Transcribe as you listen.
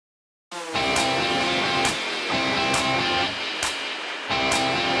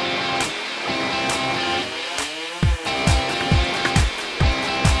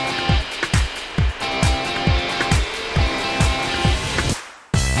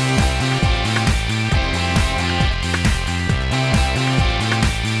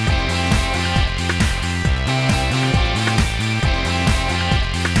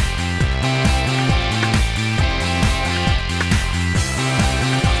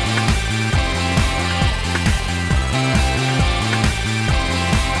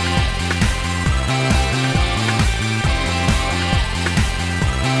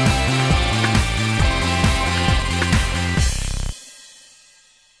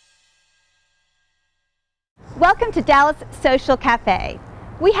Welcome to Dallas Social Cafe.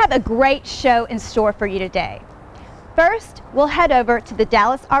 We have a great show in store for you today. First, we'll head over to the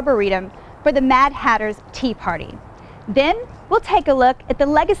Dallas Arboretum for the Mad Hatter's Tea Party. Then, we'll take a look at the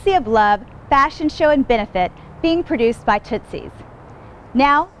Legacy of Love fashion show and benefit being produced by TOOTSIES.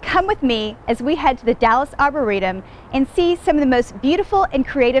 Now, come with me as we head to the Dallas Arboretum and see some of the most beautiful and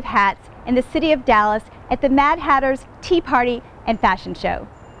creative hats in the city of Dallas at the Mad Hatter's Tea Party and Fashion Show.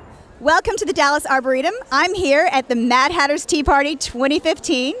 Welcome to the Dallas Arboretum. I'm here at the Mad Hatter's Tea Party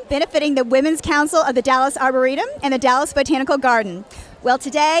 2015, benefiting the Women's Council of the Dallas Arboretum and the Dallas Botanical Garden. Well,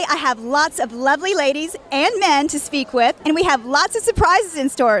 today I have lots of lovely ladies and men to speak with, and we have lots of surprises in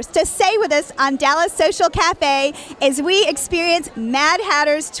store. So stay with us on Dallas Social Cafe as we experience Mad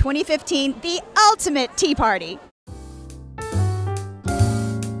Hatter's 2015, the ultimate tea party.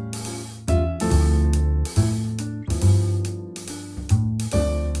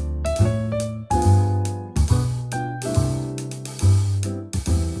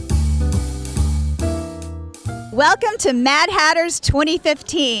 Welcome to Mad Hatter's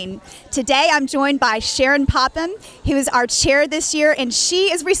 2015. Today I'm joined by Sharon Popham, who is our chair this year, and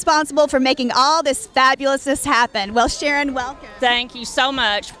she is responsible for making all this fabulousness happen. Well, Sharon, welcome. Thank you so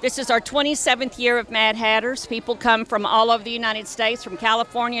much. This is our 27th year of Mad Hatters. People come from all over the United States, from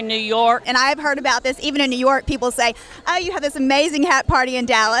California, New York. And I've heard about this. Even in New York, people say, oh, you have this amazing hat party in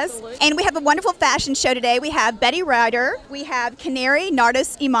Dallas. Absolutely. And we have a wonderful fashion show today. We have Betty Ryder, we have Canary,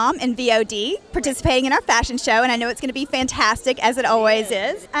 Nardos Imam, and VOD participating in our fashion show, and I know it's going to be fantastic, as it always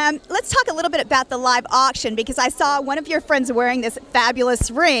is. Let's talk a little bit about the live auction, because I saw one of your friends wearing this fabulous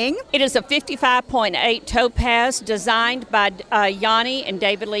ring. It is a 55.8 topaz designed by Yanni and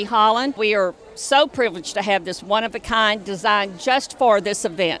David Lee Holland. We are so privileged to have this one-of-a-kind designed just for this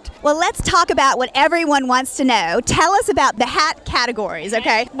event. Well, let's talk about what everyone wants to know. Tell us about the hat categories,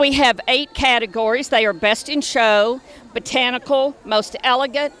 okay? We have 8 categories. They are best in show, botanical, most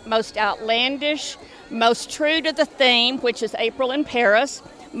elegant, most outlandish, most true to the theme, which is April in Paris,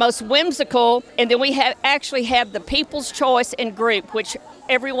 most whimsical, and then we actually have the People's Choice and Group, which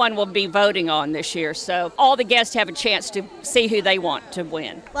everyone will be voting on this year. So all the guests have a chance to see who they want to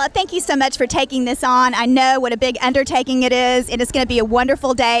win. Well, thank you so much for taking this on. I know what a big undertaking it is, and it's going to be a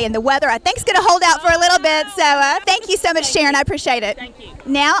wonderful day, and the weather I think is going to hold out for a little bit. So thank you so much, Sharon. I appreciate it. Thank you.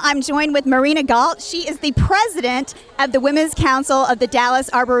 Now I'm joined with Marena Gault. She is the president of the Women's Council of the Dallas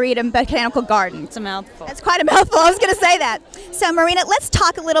Arboretum Botanical Garden. It's a mouthful. That's quite a mouthful. I was going to say that. So, Marena, let's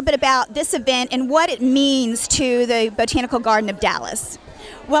talk a little bit about this event and what it means to the Botanical Garden of Dallas.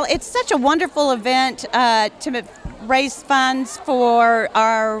 Well, it's such a wonderful event to raise funds for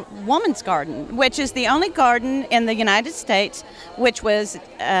our Women's Garden, which is the only garden in the United States which was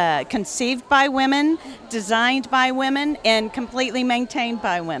conceived by women, designed by women, and completely maintained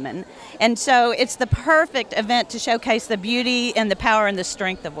by women. And so it's the perfect event to showcase the beauty and the power and the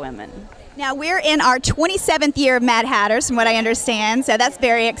strength of women. Now, we're in our 27th year of Mad Hatters, from what I understand, so that's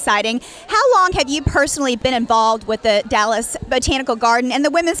very exciting. How long have you personally been involved with the Dallas Botanical Garden and the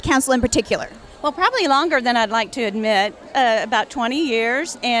Women's Council in particular? Well, probably longer than I'd like to admit, about 20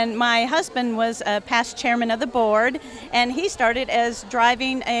 years, and my husband was a past chairman of the board, and he started as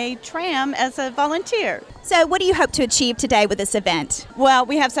driving a tram as a volunteer. So what do you hope to achieve today with this event? Well,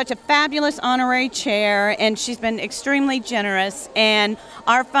 we have such a fabulous honorary chair, and she's been extremely generous, and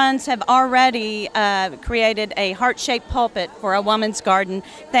our funds have already created a heart-shaped pulpit for a woman's garden,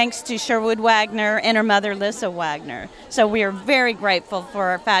 thanks to Sherwood Wagner and her mother, Lissa Wagner. So we are very grateful for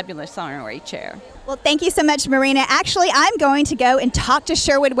our fabulous honorary chair. Well, thank you so much, Marena. Actually, I'm going to go and talk to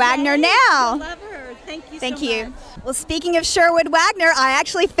Sherwood Wagner now. I love her. Thank you so much. Well, speaking of Sherwood Wagner, I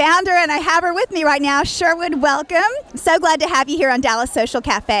actually found her and I have her with me right now. Sherwood, welcome. I'm so glad to have you here on Dallas Social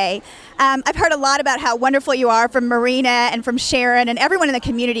Cafe. I've heard a lot about how wonderful you are from Marena and from Sharon and everyone in the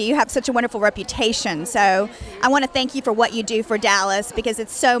community. You have such a wonderful reputation. So I want to thank you for what you do for Dallas, because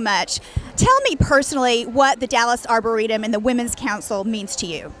it's so much. Tell me personally what the Dallas Arboretum and the Women's Council means to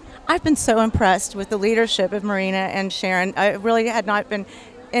you. I've been so impressed with the leadership of Marena and Sharon. I really had not been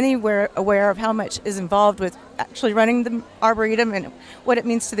anywhere aware of how much is involved with actually running the Arboretum and what it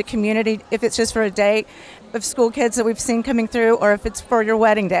means to the community, if it's just for a day of school kids that we've seen coming through or if it's for your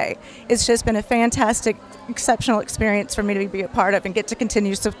wedding day. It's just been a fantastic, exceptional experience for me to be a part of and get to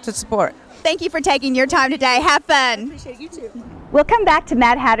continue to support. Thank you for taking your time today. Have fun. I appreciate you too. We'll come back to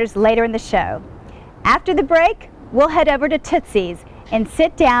Mad Hatters later in the show. After the break, we'll head over to TOOTSIES and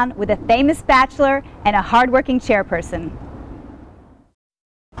sit down with a famous bachelor and a hardworking chairperson.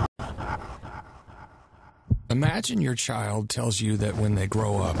 Imagine your child tells you that when they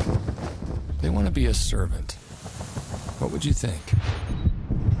grow up, they want to be a servant. What would you think?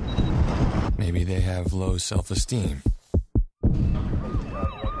 Maybe they have low self-esteem.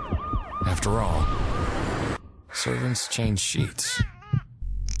 After all, servants change sheets.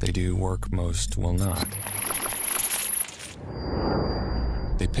 They do work most will not.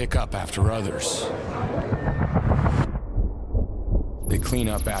 They pick up after others. They clean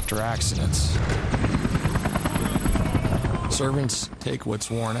up after accidents. Servants take what's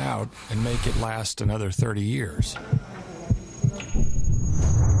worn out and make it last another 30 years.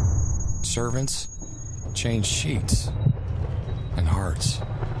 Servants change sheets and hearts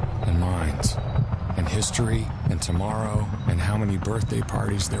and minds and history and tomorrow and how many birthday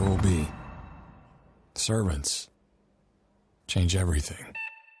parties there will be. Servants change everything.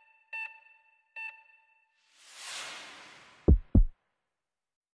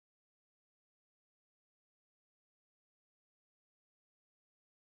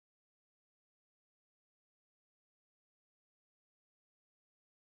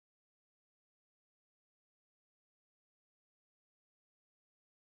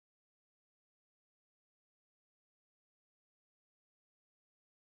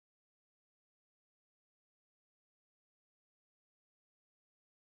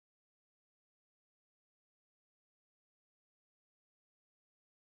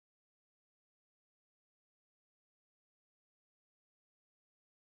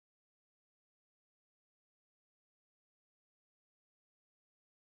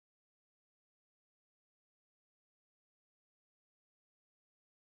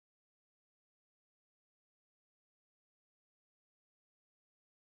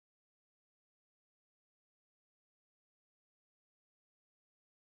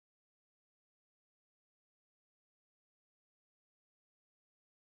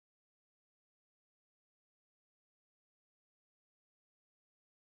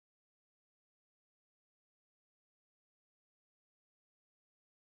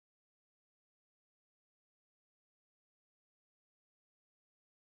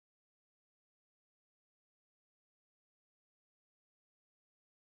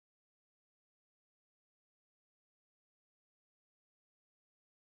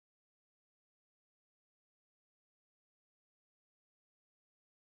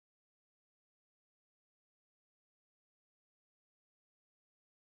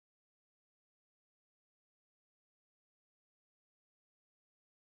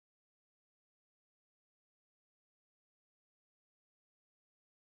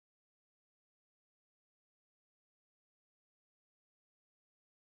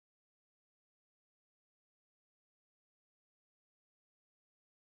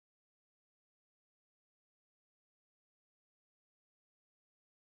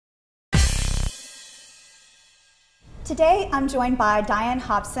 Today, I'm joined by Diane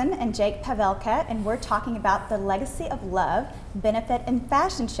Hopson and Jake Pavelka, and we're talking about the Legacy of Love benefit and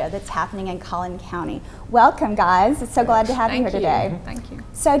fashion show that's happening in Collin County. Welcome, guys. It's so glad to have you here today. Thank you.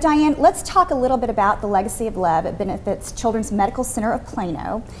 So, Diane, let's talk a little bit about the Legacy of Love. It benefits Children's Medical Center of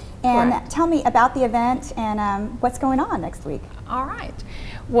Plano. And Correct. Tell me about the event and what's going on next week. All right.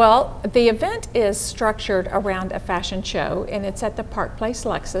 Well, the event is structured around a fashion show, and it's at the Park Place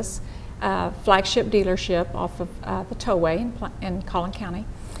Lexus flagship dealership off of the Tollway in Collin County.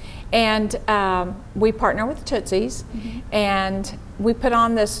 And we partner with TOOTSIES, and we put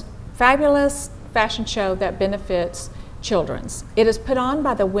on this fabulous fashion show that benefits children's. It is put on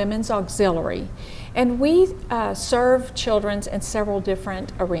by the Women's Auxiliary, and we serve children's in several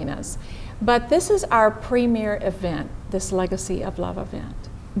different arenas. But this is our premier event, this Legacy of Love event.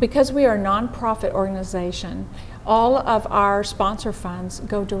 Because we are a nonprofit organization, all of our sponsor funds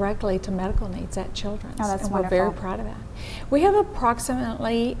go directly to medical needs at Children's. Oh, that's and wonderful. We're very proud of that. We have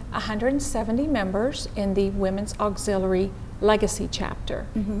approximately 170 members in the Women's Auxiliary Legacy chapter,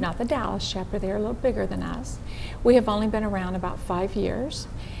 not the Dallas chapter. They're a little bigger than us. We have only been around about 5 years,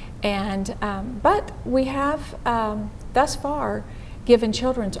 and but we have thus far given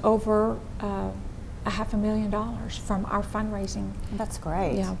Children's over $500,000 from our fundraising. That's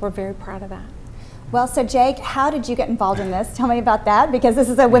great. Yeah, we're very proud of that. Well, so Jake, how did you get involved in this? Tell me about that, because this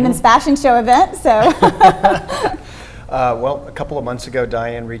is a women's fashion show event, so. Well, a couple of months ago,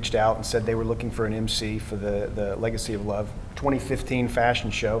 Diane reached out and said they were looking for an MC for the Legacy of Love 2015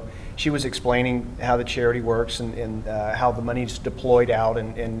 fashion show. She was explaining how the charity works and how the money's deployed out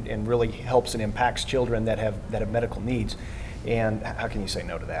and really helps and impacts children that have medical needs. And how can you say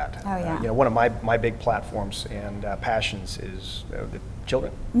no to that? Oh, yeah. You know, one of my big platforms and passions is the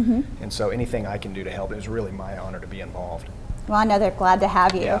children. And so anything I can do to help, it is really my honor to be involved. Well, I know they're glad to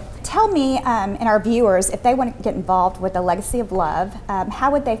have you. Yeah. Tell me and our viewers, if they want to get involved with the Legacy of Love,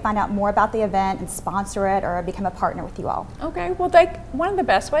 how would they find out more about the event and sponsor it or become a partner with you all? Okay, well, one of the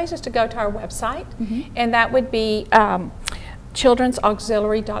best ways is to go to our website, and that would be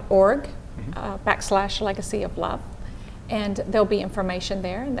childrensauxiliary.org /Legacy of Love, and there'll be information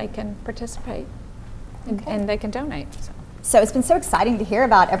there, and they can participate, and they can donate. So it's been so exciting to hear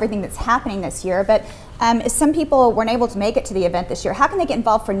about everything that's happening this year, but if some people weren't able to make it to the event this year, how can they get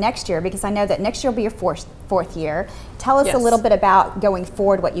involved for next year? Because I know that next year will be your fourth year. Tell us a little bit about going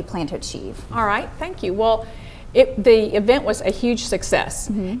forward, what you plan to achieve. All right, thank you. Well, the event was a huge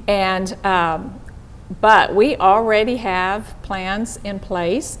success, and but we already have plans in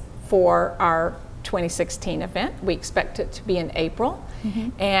place for our 2016 event. We expect it to be in April,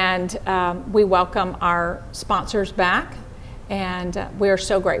 and we welcome our sponsors back. And we are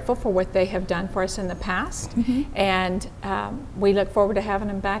so grateful for what they have done for us in the past. And we look forward to having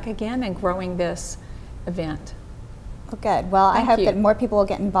them back again and growing this event. Well, good. Well, I hope that more people will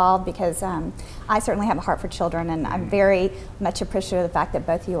get involved, because I certainly have a heart for children, and I'm very much appreciative of the fact that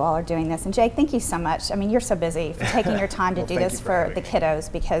both of you all are doing this. And Jake, thank you so much. I mean, you're so busy for taking your time to do this for the kiddos,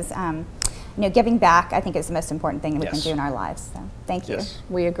 because you know, giving back, I think, is the most important thing we can do in our lives. So thank you.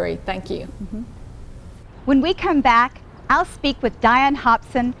 We agree. Thank you. When we come back, I'll speak with Diane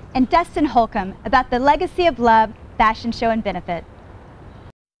Hopson and Dustin Holcomb about the Legacy of Love fashion show and benefit.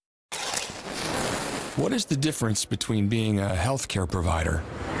 What is the difference between being a healthcare provider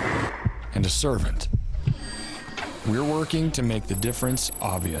and a servant? We're working to make the difference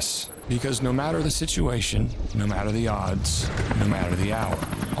obvious, because no matter the situation, no matter the odds, no matter the hour,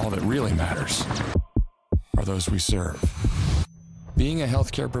 all that really matters are those we serve. Being a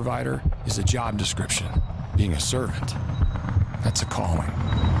healthcare provider is a job description. Being a servant, that's a calling.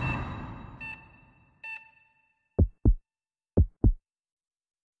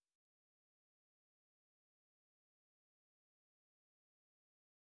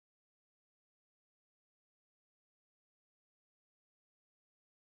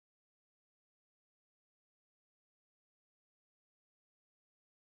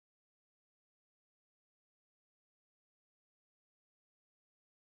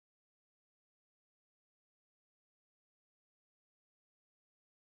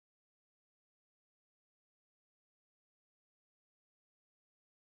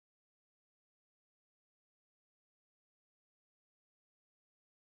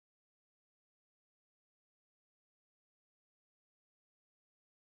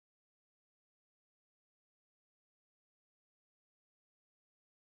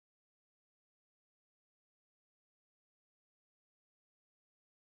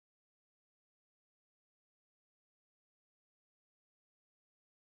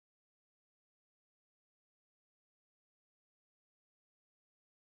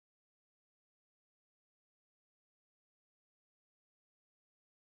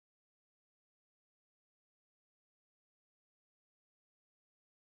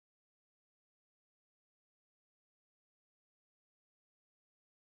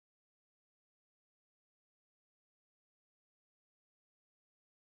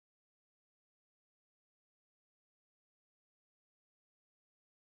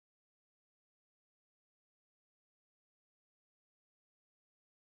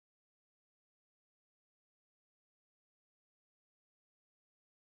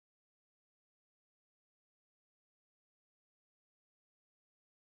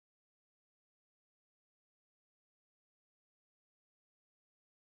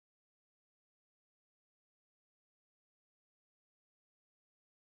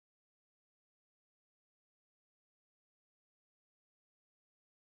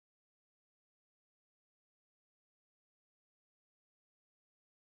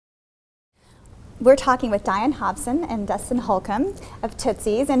 We're talking with Diane Hopson and Dustin Holcomb of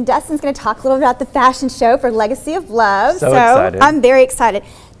TOOTSIES, and Dustin's going to talk a little about the fashion show for Legacy of Love. So excited. I'm very excited.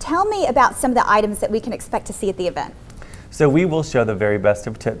 Tell me about some of the items that we can expect to see at the event. So we will show the very best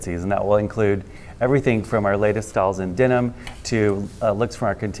of TOOTSIES, and that will include everything from our latest styles in denim to looks from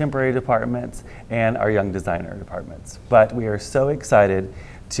our contemporary departments and our young designer departments. But we are so excited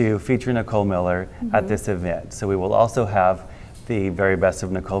to feature Nicole Miller at this event. So we will also have the very best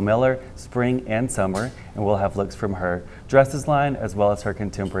of Nicole Miller, spring and summer, and we'll have looks from her dresses line as well as her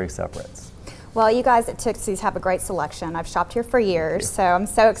contemporary separates. Well, you guys at TOOTSIES have a great selection. I've shopped here for years, so I'm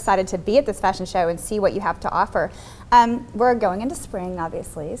so excited to be at this fashion show and see what you have to offer. We're going into spring,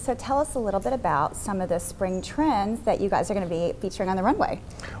 obviously, so tell us a little bit about some of the spring trends that you guys are going to be featuring on the runway.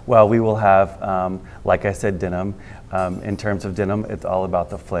 Well, we will have, like I said, denim. In terms of denim, it's all about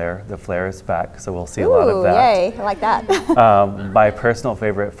the flare. The flare is back, so we'll see a lot of that. Yay, I like that. My personal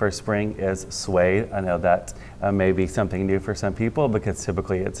favorite for spring is suede. I know that may be something new for some people because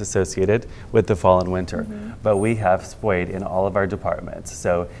typically it's associated with the fall and winter. But we have suede in all of our departments.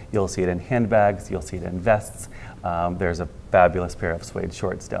 So you'll see it in handbags, you'll see it in vests. There's a fabulous pair of suede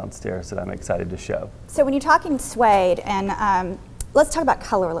shorts downstairs that I'm excited to show. So when you're talking suede, and let's talk about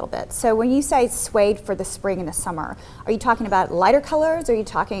color a little bit. So when you say suede for the spring and the summer, are you talking about lighter colors, or are you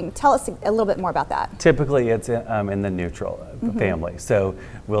talking, tell us a little bit more about that. Typically it's in the neutral family. So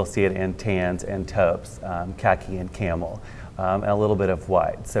we'll see it in tans and taupes, khaki and camel, and a little bit of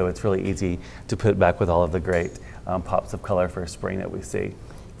white. So it's really easy to put back with all of the great pops of color for spring that we see.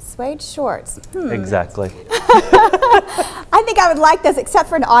 Suede shorts. Exactly. I think I would like this, except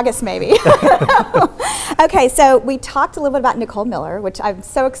for in August, maybe. Okay, so we talked a little bit about Nicole Miller, which I'm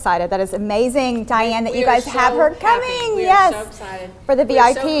so excited. That is amazing, Diane, that you guys have her coming. Yes, so excited for the VIP.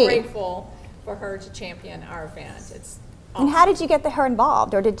 We're so grateful for her to champion our event. It's awesome. And how did you get her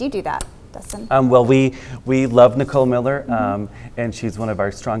involved, or did you do that, Dustin? Well, we love Nicole Miller, and she's one of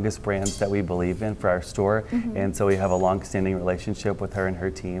our strongest brands that we believe in for our store, and so we have a long-standing relationship with her and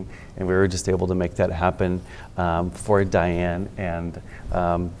her team, and we were just able to make that happen for Diane and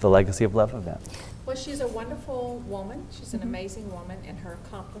the Legacy of Love event. Well, she's a wonderful woman. She's an amazing woman, and her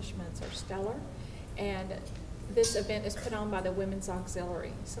accomplishments are stellar. And this event is put on by the Women's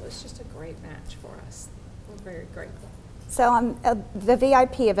Auxiliary, so it's just a great match for us. We're very grateful. So the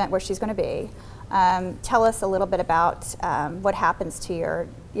VIP event where she's going to be, tell us a little bit about what happens to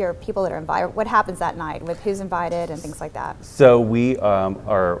your people that are invited. What happens that night with who's invited and things like that? So we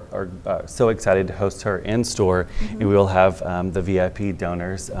are so excited to host her in store, and we will have the VIP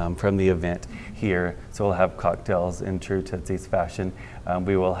donors from the event here. So we'll have cocktails in true Tootsies fashion.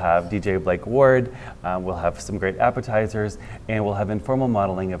 We will have DJ Blake Ward. We'll have some great appetizers, and we'll have informal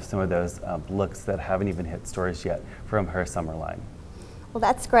modeling of some of those looks that haven't even hit stores yet from her summer line. Well,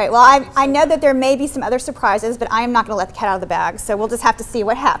 that's great. Well, I know that there may be some other surprises, but I am not going to let the cat out of the bag, so we'll just have to see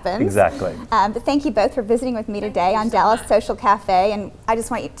what happens. Exactly. But thank you both for visiting with me today on Dallas Social Cafe, and I just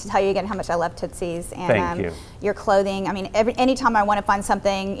want to tell you again how much I love Tootsies and your clothing. I mean, anytime I want to find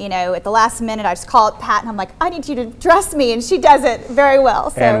something, you know, at the last minute, I just call it Pat, and I'm like, I need you to dress me, and she does it very well.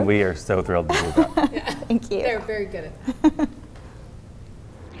 So. And we are so thrilled to do that. Yeah. Thank you. They're very good at that.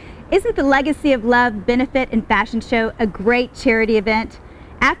 Isn't the Legacy of Love Benefit and Fashion Show a great charity event?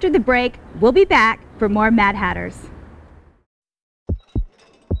 After the break, we'll be back for more Mad Hatters.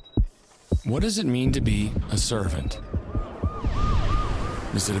 What does it mean to be a servant?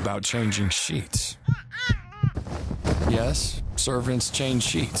 Is it about changing sheets? Yes, servants change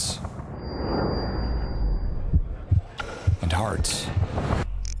sheets. And hearts.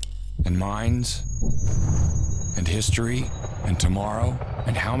 And minds. And history. And tomorrow.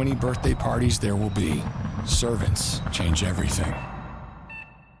 And how many birthday parties there will be. Servants change everything.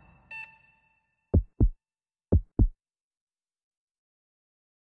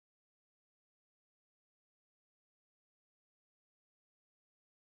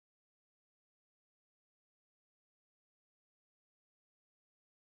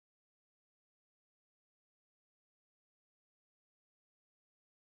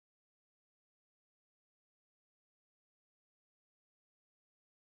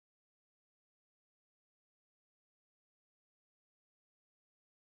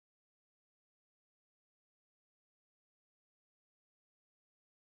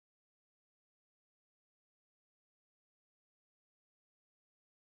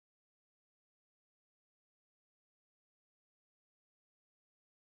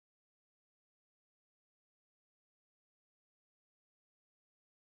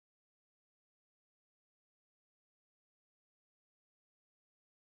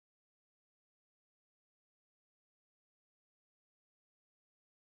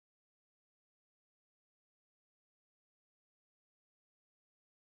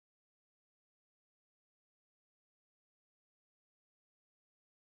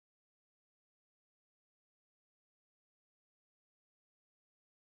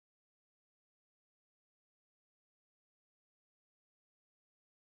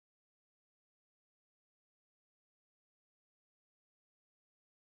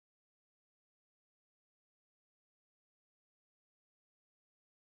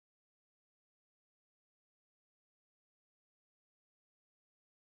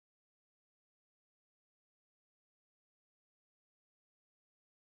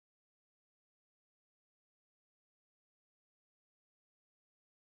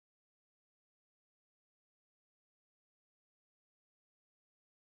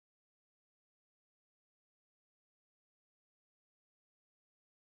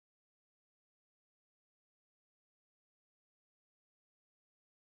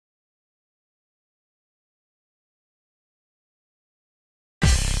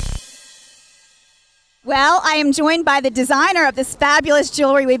 Well, I am joined by the designer of this fabulous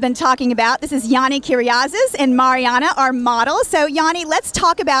jewelry we've been talking about. This is Yanni Kyriazis and Mariana, our model. So Yanni, let's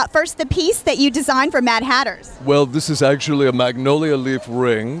talk about first the piece that you designed for Mad Hatters. Well, this is actually a magnolia leaf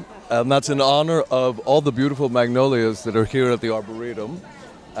ring, and that's in honor of all the beautiful magnolias that are here at the Arboretum.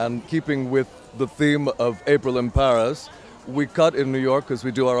 And keeping with the theme of April in Paris, we cut in New York because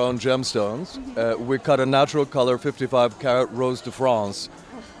we do our own gemstones. We cut a natural color 55-carat Rose de France.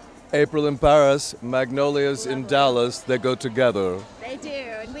 April in Paris, magnolias in Dallas, they go together. They do.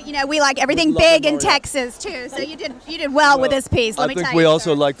 And we like everything big in Texas too. So you did well with this piece. Let me tell you. I think we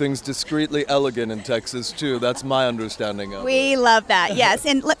also like things discreetly elegant in Texas too. That's my understanding of it. We love that. Yes.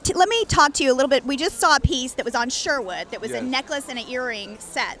 And let me talk to you a little bit. We just saw a piece that was on Sherwood that was a necklace and an earring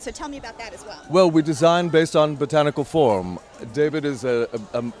set. So tell me about that as well. Well, we designed based on botanical form. David is a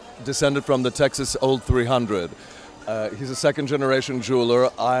descendant from the Texas Old 300. He's a second-generation jeweler.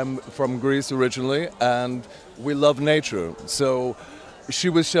 I'm from Greece originally, and we love nature. So she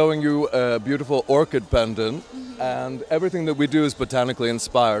was showing you a beautiful orchid pendant, and everything that we do is botanically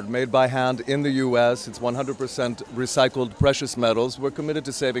inspired, made by hand in the U.S. It's 100% recycled precious metals. We're committed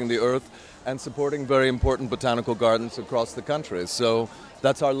to saving the earth and supporting very important botanical gardens across the country. So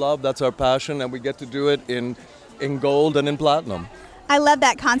that's our love, that's our passion, and we get to do it in gold and in platinum. I love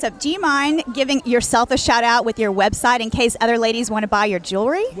that concept. Do you mind giving yourself a shout out with your website in case other ladies want to buy your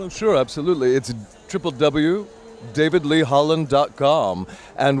jewelry? Well, sure, absolutely. It's www.davidleeholland.com,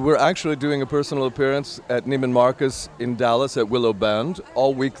 and we're actually doing a personal appearance at Neiman Marcus in Dallas at Willow Bend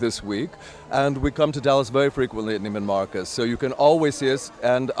all week this week, and we come to Dallas very frequently at Neiman Marcus, so you can always see us,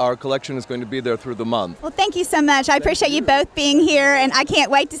 and our collection is going to be there through the month. Well, thank you so much. I appreciate you both being here, and I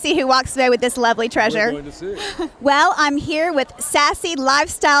can't wait to see who walks away with this lovely treasure. We're going to see. Well, I'm here with sassy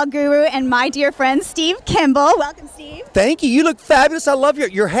lifestyle guru and my dear friend Steve Kemble. Welcome, Steve. Thank you. You look fabulous. I love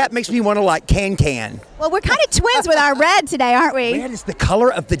your hat. Makes me want to like can. Well, we're kind of twins with our red today, aren't we? Red is the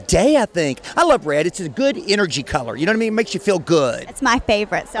color of the day, I think. I love red. It's a good energy color. You know what I mean? It makes you feel good. It's my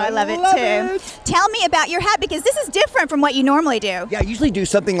favorite, so I love it too. Tell me about your hat, because this is different from what you normally do. Yeah, I usually do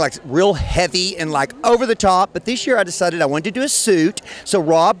something like real heavy and like over the top, but this year I decided I wanted to do a suit. So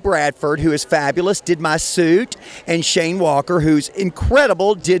Rob Bradford, who is fabulous, did my suit, and Shane Walker, who's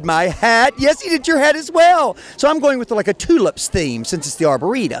incredible, did my hat. Yes, he did your hat as well. So I'm going with like a tulips theme since it's the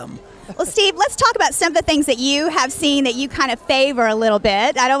Arboretum. Well, Steve, let's talk about some of the things that you have seen that you kind of favor a little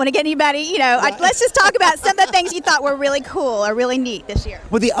bit. I don't want to get anybody, let's just talk about some of the things you thought were really cool or really neat this year.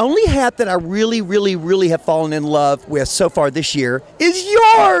 Well, the only hat that I really have fallen in love with so far this year is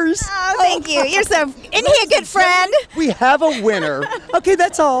yours. Oh, thank you. You're isn't he a good friend? We have a winner. Okay,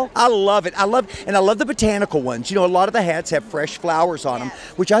 that's all. I love it. I love the botanical ones. You know, a lot of the hats have fresh flowers on them,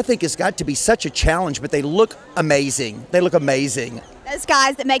 which I think has got to be such a challenge, but they look amazing. They look amazing. Those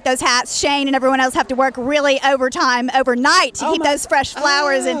guys that make those hats, Shane and everyone else, have to work really overnight to keep those fresh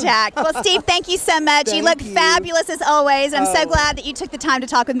flowers intact. Well, Steve, thank you so much. You look fabulous as always. I'm so glad that you took the time to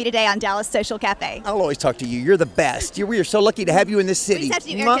talk with me today on Dallas Social Cafe. I'll always talk to you. You're the best. We are so lucky to have you in this city. We just have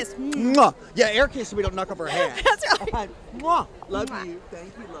to do air kiss. Mwah. Yeah, air kiss so we don't knock off our hat. That's right. Mwah. Love you.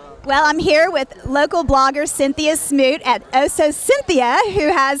 Thank you, love. Well, I'm here with local blogger Cynthia Smoot at Also Cynthia, who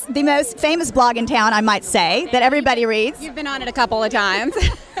has the most famous blog in town, I might say, that everybody reads. You've been on it a couple of times.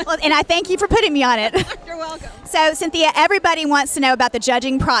 Well, and I thank you for putting me on it. You're welcome. So, Cynthia, everybody wants to know about the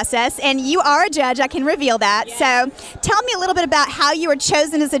judging process, and you are a judge, I can reveal that. Yes. So, tell me a little bit about how you were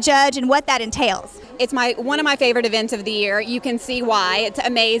chosen as a judge and what that entails. It's one of my favorite events of the year. You can see why. It's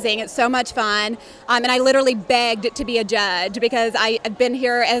amazing. It's so much fun. And I literally begged to be a judge because I've been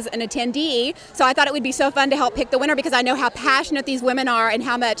here as an attendee. So I thought it would be so fun to help pick the winner because I know how passionate these women are and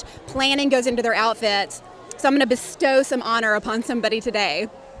how much planning goes into their outfits. So I'm going to bestow some honor upon somebody today.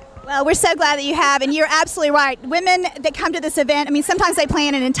 Well, we're so glad that you have, and you're absolutely right. Women that come to this event, I mean, sometimes they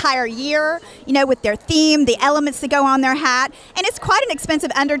plan an entire year, with their theme, the elements that go on their hat, and it's quite an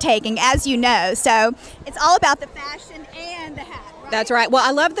expensive undertaking, as you know. So it's all about the fashion and the hat. That's right. Well,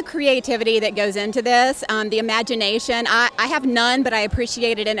 I love the creativity that goes into this, the imagination. I have none, but I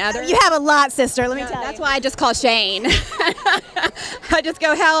appreciate it in others. You have a lot, sister, let me tell you. That's why I just call Shane. I just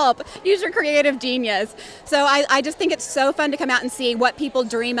go, help, use your creative genius. So I just think it's so fun to come out and see what people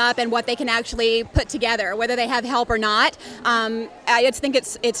dream up and what they can actually put together, whether they have help or not. I just think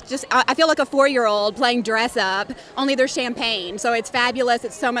it's just, I feel like a 4-year-old playing dress up, only there's champagne. So it's fabulous,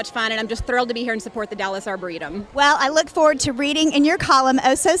 it's so much fun, and I'm just thrilled to be here and support the Dallas Arboretum. Well, I look forward to reading in your column,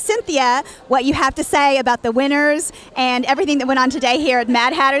 Also Cynthia, what you have to say about the winners and everything that went on today here at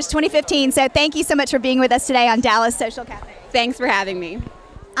Mad Hatters 2015. So thank you so much for being with us today on Dallas Social Cafe. Thanks for having me.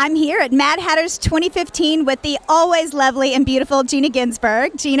 I'm here at Mad Hatters 2015 with the always lovely and beautiful Gina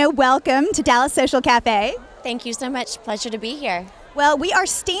Ginsburg. Gina, welcome to Dallas Social Cafe. Thank you so much. Pleasure to be here. Well, we are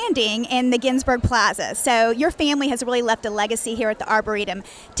standing in the Ginsburg Plaza, so your family has really left a legacy here at the Arboretum.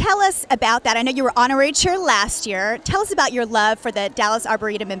 Tell us about that. I know you were honorary chair last year. Tell us about your love for the Dallas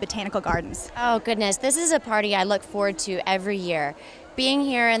Arboretum and Botanical Gardens. Oh, goodness. This is a party I look forward to every year. Being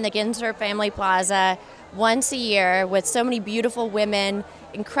here in the Ginsburg Family Plaza once a year with so many beautiful women,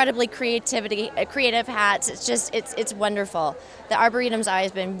 incredibly creative hats. It's wonderful. The Arboretum's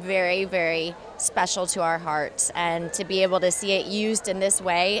always been very, very special to our hearts, and to be able to see it used in this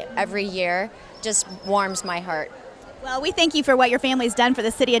way every year just warms my heart. Well, we thank you for what your family's done for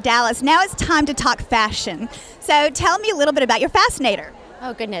the city of Dallas. Now it's time to talk fashion. So tell me a little bit about your fascinator.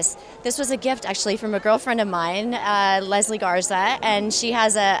 Oh, goodness. This was a gift, actually, from a girlfriend of mine, Leslie Garza, and she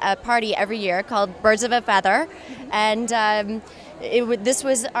has a party every year called Birds of a Feather, and this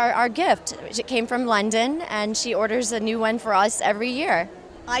was our gift. It came from London, and she orders a new one for us every year.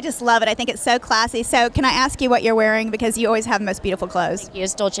 I just love it. I think it's so classy. So can I ask you what you're wearing, because you always have the most beautiful clothes? Thank you.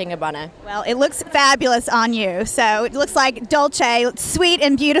 It's Dolce & Gabbana. Well, it looks fabulous on you. So it looks like Dolce, sweet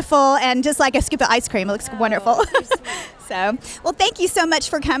and beautiful, and just like a scoop of ice cream. It looks wonderful. So, well, thank you so much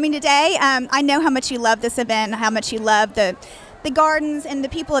for coming today. I know how much you love this event, how much you love the gardens and the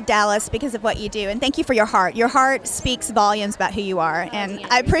people of Dallas because of what you do. And thank you for your heart. Your heart speaks volumes about who you are. And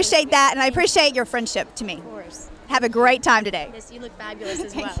I appreciate that, and I appreciate your friendship to me. Of course. Have a great time today. Yes, you look fabulous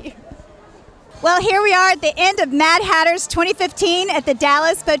as well. Thank you. Well, here we are at the end of Mad Hatters 2015 at the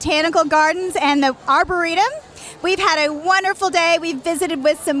Dallas Botanical Gardens and the Arboretum. We've had a wonderful day. We've visited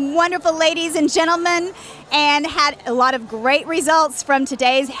with some wonderful ladies and gentlemen and had a lot of great results from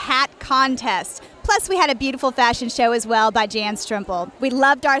today's hat contest. Plus, we had a beautiful fashion show as well by Jan Strimple. We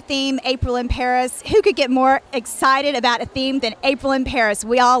loved our theme, April in Paris. Who could get more excited about a theme than April in Paris?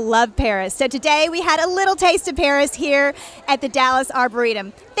 We all love Paris. So today we had a little taste of Paris here at the Dallas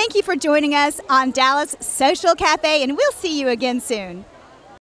Arboretum. Thank you for joining us on Dallas Social Cafe, and we'll see you again soon.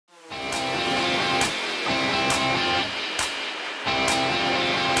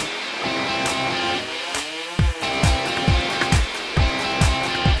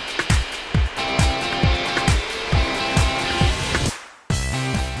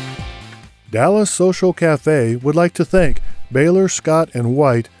 Dallas Social Cafe would like to thank Baylor, Scott &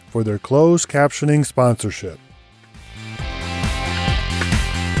 White for their closed captioning sponsorship.